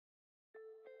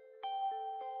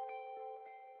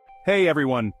Hey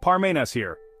everyone, Parmenas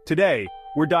here. Today,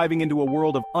 we're diving into a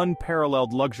world of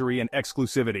unparalleled luxury and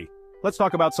exclusivity. Let's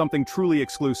talk about something truly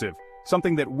exclusive,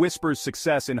 something that whispers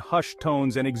success in hushed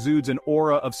tones and exudes an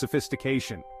aura of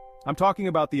sophistication. I'm talking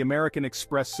about the American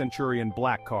Express Centurion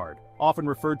Black Card, often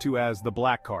referred to as the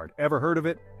Black Card. Ever heard of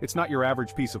it? It's not your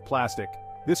average piece of plastic.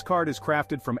 This card is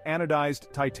crafted from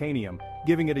anodized titanium,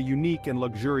 giving it a unique and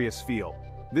luxurious feel.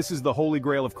 This is the holy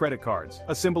grail of credit cards,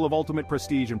 a symbol of ultimate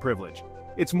prestige and privilege.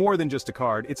 It's more than just a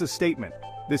card, it's a statement.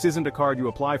 This isn't a card you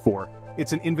apply for,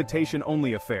 it's an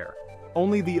invitation-only affair.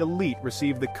 Only the elite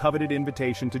receive the coveted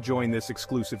invitation to join this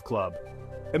exclusive club.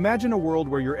 Imagine a world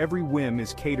where your every whim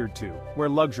is catered to, where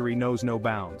luxury knows no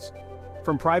bounds.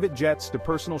 From private jets to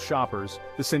personal shoppers,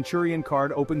 the Centurion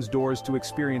Card opens doors to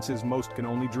experiences most can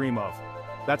only dream of.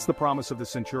 That's the promise of the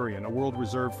Centurion, a world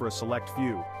reserved for a select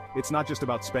few. It's not just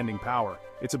about spending power,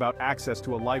 it's about access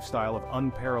to a lifestyle of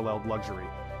unparalleled luxury.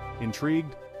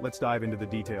 Intrigued? Let's dive into the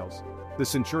details. The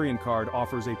Centurion Card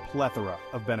offers a plethora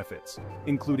of benefits,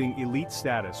 including elite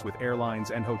status with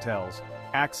airlines and hotels,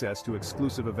 access to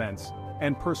exclusive events,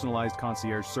 and personalized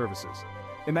concierge services.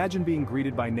 Imagine being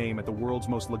greeted by name at the world's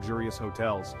most luxurious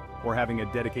hotels, or having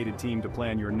a dedicated team to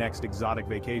plan your next exotic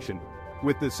vacation.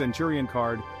 With the Centurion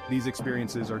Card, these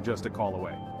experiences are just a call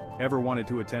away. Ever wanted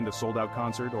to attend a sold-out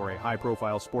concert or a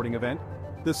high-profile sporting event?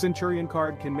 The Centurion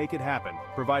Card can make it happen,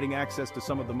 providing access to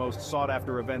some of the most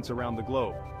sought-after events around the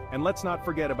globe. And let's not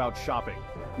forget about shopping.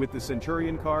 With the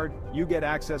Centurion Card, you get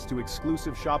access to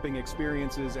exclusive shopping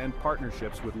experiences and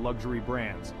partnerships with luxury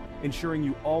brands, ensuring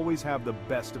you always have the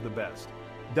best of the best.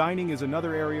 Dining is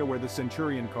another area where the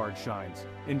Centurion Card shines.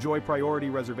 Enjoy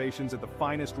priority reservations at the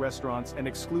finest restaurants and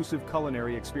exclusive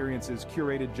culinary experiences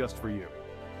curated just for you.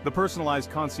 The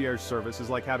personalized concierge service is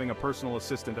like having a personal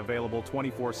assistant available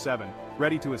 24/7,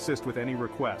 ready to assist with any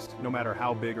request, no matter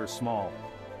how big or small.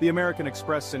 The American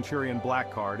Express Centurion Black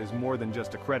Card is more than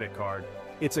just a credit card.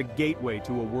 It's a gateway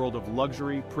to a world of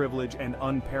luxury, privilege, and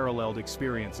unparalleled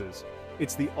experiences.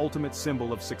 It's the ultimate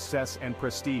symbol of success and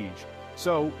prestige.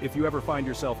 So, if you ever find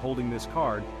yourself holding this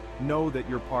card, know that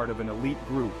you're part of an elite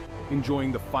group,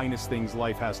 enjoying the finest things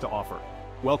life has to offer.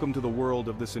 Welcome to the world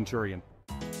of the Centurion.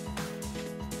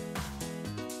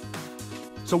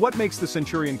 So what makes the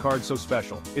Centurion Card so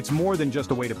special? It's more than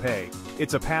just a way to pay.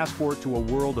 It's a passport to a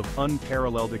world of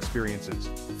unparalleled experiences.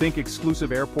 Think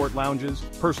exclusive airport lounges,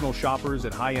 personal shoppers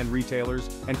at high-end retailers,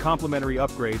 and complimentary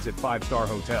upgrades at 5-star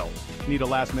hotels. Need a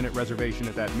last-minute reservation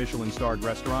at that Michelin-starred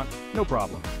restaurant? No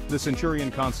problem. The Centurion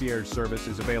Concierge service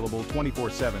is available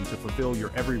 24/7 to fulfill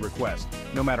your every request,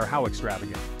 no matter how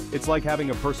extravagant. It's like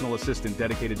having a personal assistant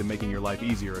dedicated to making your life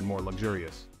easier and more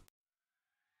luxurious.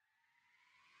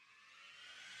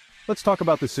 Let's talk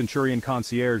about the Centurion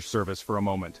Concierge service for a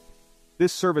moment.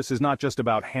 This service is not just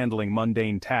about handling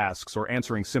mundane tasks or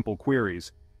answering simple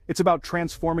queries. It's about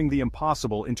transforming the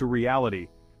impossible into reality,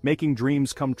 making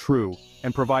dreams come true,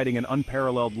 and providing an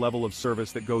unparalleled level of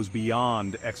service that goes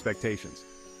beyond expectations.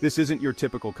 This isn't your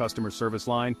typical customer service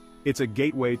line, it's a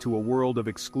gateway to a world of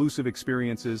exclusive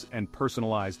experiences and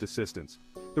personalized assistance.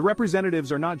 The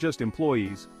representatives are not just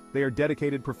employees, they are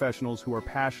dedicated professionals who are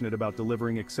passionate about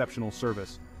delivering exceptional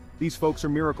service. These folks are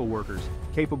miracle workers,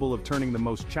 capable of turning the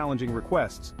most challenging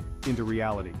requests into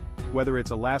reality. Whether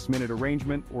it's a last-minute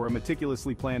arrangement or a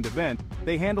meticulously planned event,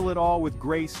 they handle it all with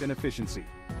grace and efficiency.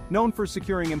 Known for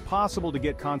securing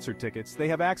impossible-to-get concert tickets, they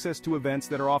have access to events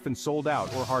that are often sold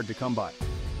out or hard to come by.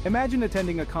 Imagine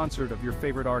attending a concert of your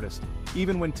favorite artist,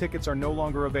 even when tickets are no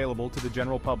longer available to the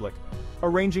general public.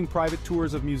 Arranging private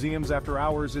tours of museums after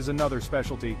hours is another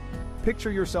specialty.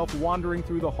 Picture yourself wandering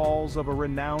through the halls of a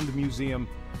renowned museum,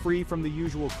 free from the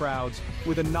usual crowds,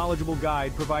 with a knowledgeable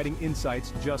guide providing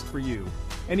insights just for you.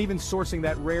 And even sourcing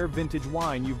that rare vintage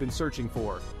wine you've been searching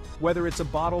for. Whether it's a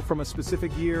bottle from a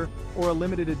specific year or a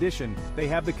limited edition, they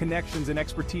have the connections and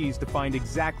expertise to find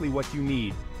exactly what you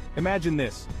need. Imagine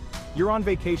this. You're on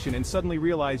vacation and suddenly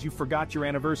realize you forgot your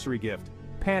anniversary gift.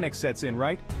 Panic sets in,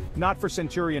 right? Not for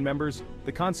Centurion members.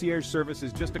 The concierge service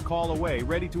is just a call away,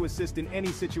 ready to assist in any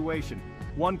situation.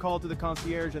 One call to the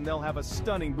concierge and they'll have a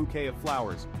stunning bouquet of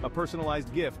flowers, a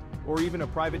personalized gift, or even a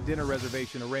private dinner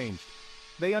reservation arranged.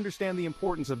 They understand the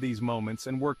importance of these moments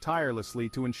and work tirelessly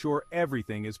to ensure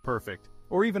everything is perfect,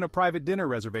 or even a private dinner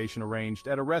reservation arranged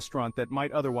at a restaurant that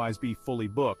might otherwise be fully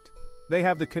booked. They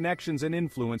have the connections and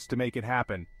influence to make it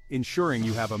happen, ensuring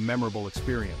you have a memorable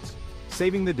experience.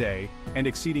 Saving the day and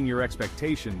exceeding your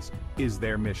expectations is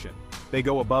their mission. They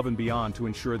go above and beyond to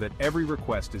ensure that every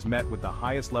request is met with the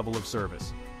highest level of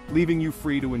service, leaving you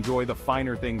free to enjoy the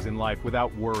finer things in life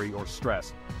without worry or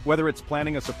stress. Whether it's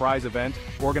planning a surprise event,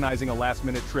 organizing a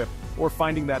last-minute trip, or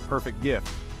finding that perfect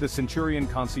gift, The Centurion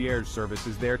Concierge Service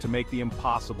is there to make the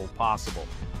impossible possible.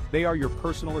 They are your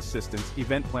personal assistants,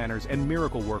 event planners, and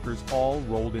miracle workers all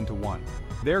rolled into one.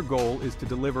 Their goal is to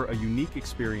deliver a unique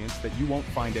experience that you won't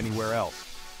find anywhere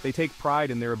else. They take pride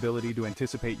in their ability to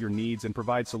anticipate your needs and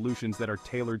provide solutions that are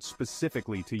tailored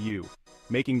specifically to you.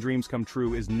 Making dreams come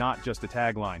true is not just a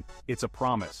tagline, it's a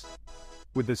promise.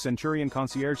 With the Centurion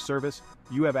Concierge Service,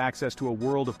 you have access to a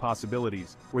world of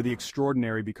possibilities, where the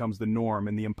extraordinary becomes the norm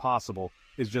and the impossible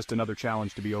is just another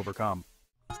challenge to be overcome.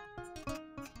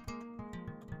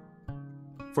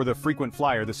 For the frequent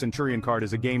flyer, the Centurion Card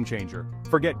is a game-changer.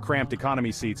 Forget cramped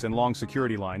economy seats and long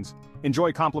security lines.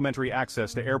 Enjoy complimentary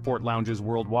access to airport lounges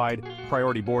worldwide,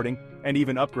 priority boarding, and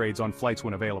even upgrades on flights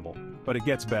when available. But it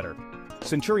gets better.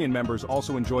 Centurion members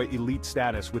also enjoy elite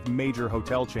status with major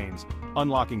hotel chains,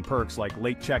 unlocking perks like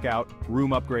late checkout,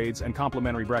 room upgrades, and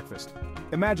complimentary breakfast.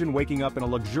 Imagine waking up in a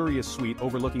luxurious suite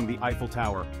overlooking the Eiffel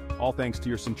Tower, all thanks to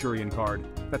your Centurion Card.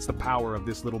 That's the power of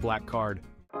this little black card.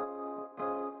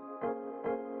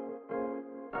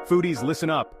 Foodies, listen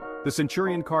up. The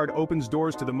Centurion Card opens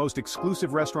doors to the most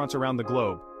exclusive restaurants around the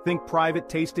globe. Think private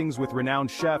tastings with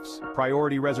renowned chefs,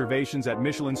 priority reservations at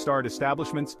Michelin-starred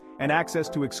establishments, and access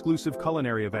to exclusive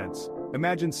culinary events.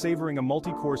 Imagine savoring a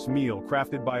multi-course meal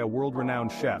crafted by a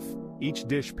world-renowned chef, each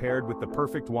dish paired with the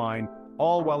perfect wine,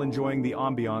 all while enjoying the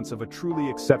ambiance of a truly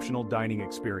exceptional dining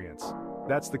experience.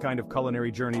 That's the kind of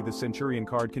culinary journey the Centurion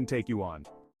Card can take you on.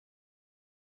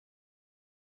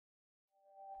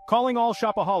 Calling all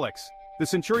shopaholics. The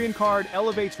Centurion Card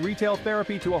elevates retail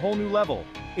therapy to a whole new level.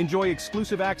 Enjoy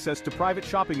exclusive access to private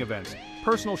shopping events,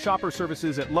 personal shopper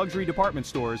services at luxury department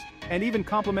stores, and even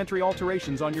complimentary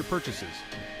alterations on your purchases.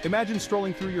 Imagine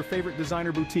strolling through your favorite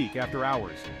designer boutique after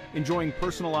hours, enjoying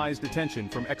personalized attention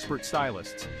from expert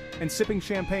stylists, and sipping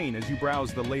champagne as you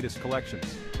browse the latest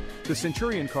collections. The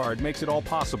Centurion Card makes it all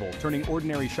possible, turning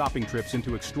ordinary shopping trips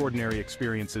into extraordinary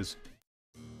experiences.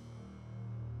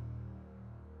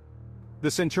 The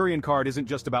Centurion Card isn't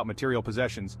just about material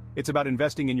possessions, it's about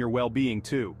investing in your well-being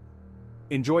too.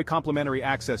 Enjoy complimentary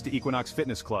access to Equinox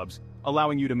fitness clubs,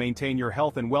 allowing you to maintain your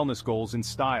health and wellness goals in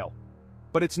style.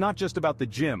 But it's not just about the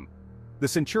gym. The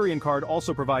Centurion Card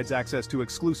also provides access to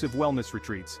exclusive wellness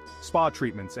retreats, spa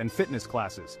treatments, and fitness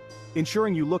classes,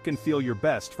 ensuring you look and feel your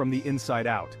best from the inside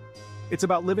out. It's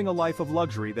about living a life of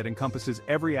luxury that encompasses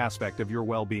every aspect of your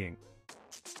well-being.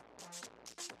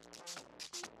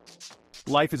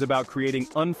 Life is about creating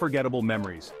unforgettable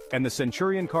memories, and the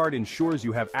Centurion Card ensures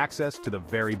you have access to the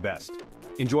very best.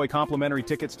 Enjoy complimentary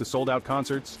tickets to sold-out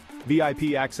concerts,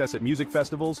 VIP access at music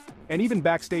festivals, and even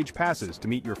backstage passes to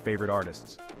meet your favorite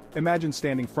artists. Imagine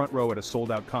standing front row at a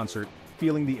sold-out concert,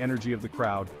 feeling the energy of the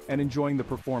crowd, and enjoying the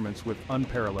performance with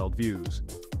unparalleled views.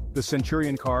 The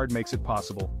Centurion Card makes it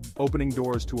possible, opening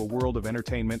doors to a world of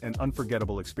entertainment and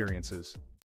unforgettable experiences.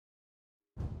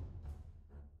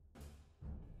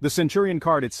 The Centurion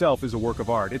Card itself is a work of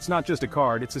art. It's not just a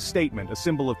card, it's a statement, a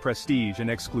symbol of prestige and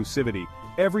exclusivity.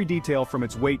 Every detail from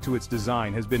its weight to its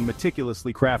design has been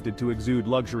meticulously crafted to exude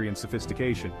luxury and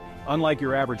sophistication. Unlike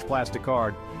your average plastic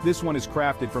card, this one is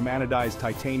crafted from anodized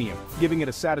titanium, giving it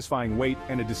a satisfying weight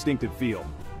and a distinctive feel.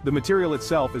 The material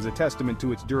itself is a testament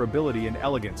to its durability and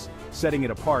elegance, setting it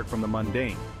apart from the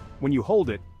mundane. When you hold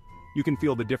it, you can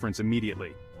feel the difference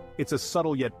immediately. It's a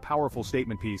subtle yet powerful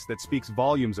statement piece that speaks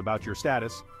volumes about your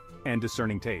status and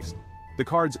discerning taste. The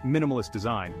card's minimalist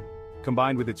design,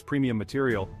 combined with its premium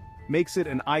material, makes it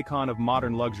an icon of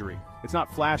modern luxury. It's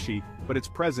not flashy, but its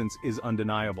presence is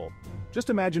undeniable. Just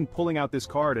imagine pulling out this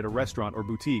card at a restaurant or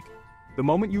boutique. The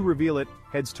moment you reveal it,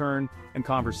 heads turn and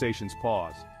conversations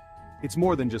pause. It's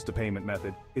more than just a payment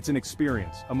method, it's an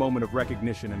experience, a moment of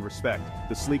recognition and respect.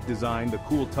 The sleek design, the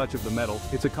cool touch of the metal,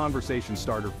 it's a conversation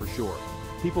starter for sure.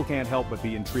 People can't help but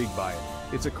be intrigued by it.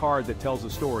 It's a card that tells a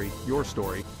story, your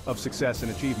story, of success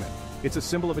and achievement. It's a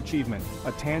symbol of achievement,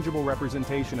 a tangible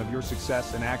representation of your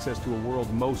success and access to a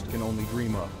world most can only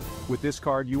dream of. With this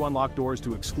card, you unlock doors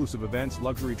to exclusive events,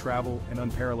 luxury travel, and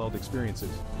unparalleled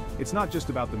experiences. It's not just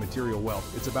about the material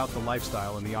wealth, it's about the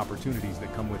lifestyle and the opportunities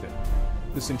that come with it.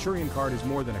 The Centurion Card is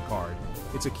more than a card.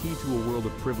 It's a key to a world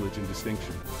of privilege and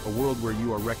distinction, a world where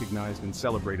you are recognized and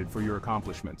celebrated for your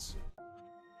accomplishments.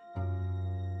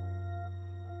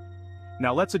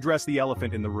 Now let's address the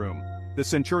elephant in the room. The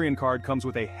Centurion Card comes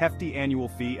with a hefty annual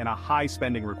fee and a high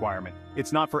spending requirement.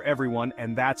 It's not for everyone,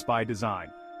 and that's by design.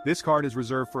 This card is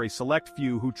reserved for a select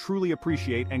few who truly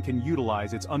appreciate and can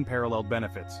utilize its unparalleled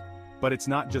benefits. But it's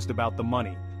not just about the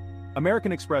money.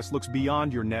 American Express looks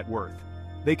beyond your net worth.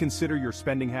 They consider your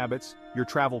spending habits, your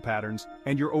travel patterns,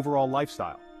 and your overall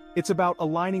lifestyle. It's about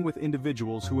aligning with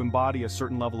individuals who embody a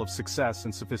certain level of success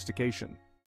and sophistication.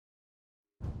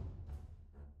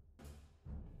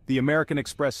 The American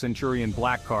Express Centurion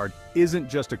Black Card isn't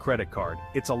just a credit card,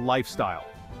 it's a lifestyle.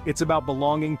 It's about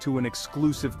belonging to an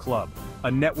exclusive club,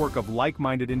 a network of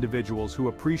like-minded individuals who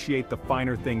appreciate the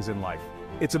finer things in life.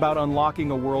 It's about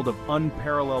unlocking a world of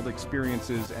unparalleled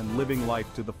experiences and living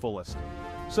life to the fullest.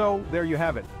 So, there you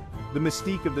have it. The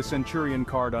mystique of the Centurion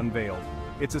Card unveiled.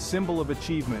 It's a symbol of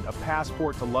achievement, a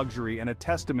passport to luxury, and a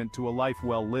testament to a life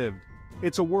well lived.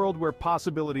 It's a world where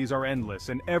possibilities are endless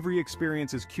and every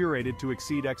experience is curated to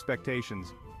exceed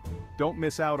expectations. Don't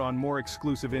miss out on more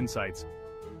exclusive insights.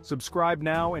 Subscribe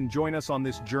now and join us on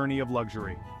this journey of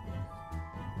luxury.